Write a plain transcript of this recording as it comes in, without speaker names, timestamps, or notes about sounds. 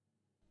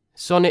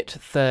Sonnet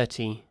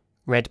 30,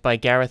 read by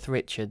Gareth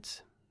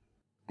Richards.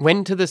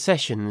 When to the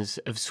sessions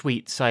of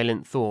sweet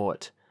silent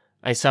thought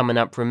I summon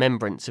up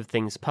remembrance of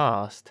things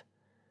past,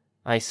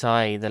 I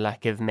sigh the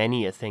lack of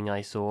many a thing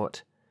I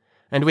sought,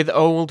 and with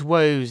old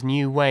woes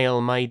new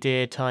wail my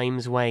dear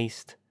time's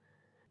waste.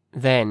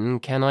 Then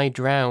can I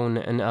drown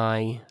an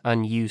eye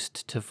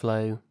unused to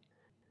flow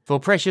for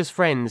precious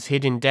friends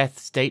hid in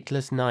death's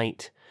dateless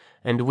night,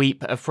 and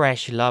weep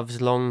afresh love's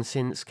long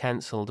since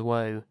cancelled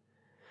woe,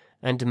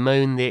 and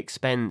moan the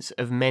expense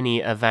of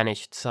many a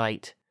vanished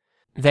sight.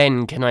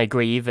 Then can I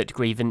grieve at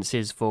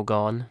grievances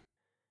foregone,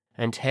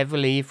 and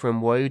heavily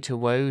from woe to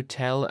woe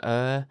tell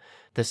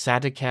the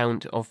sad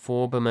account of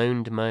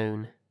fore-bemoaned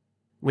moan,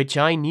 which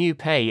I new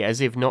pay as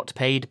if not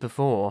paid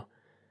before.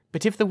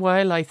 But if the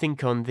while I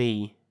think on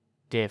thee,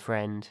 dear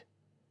friend,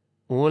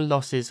 all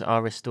losses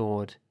are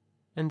restored,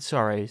 and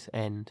sorrows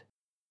end.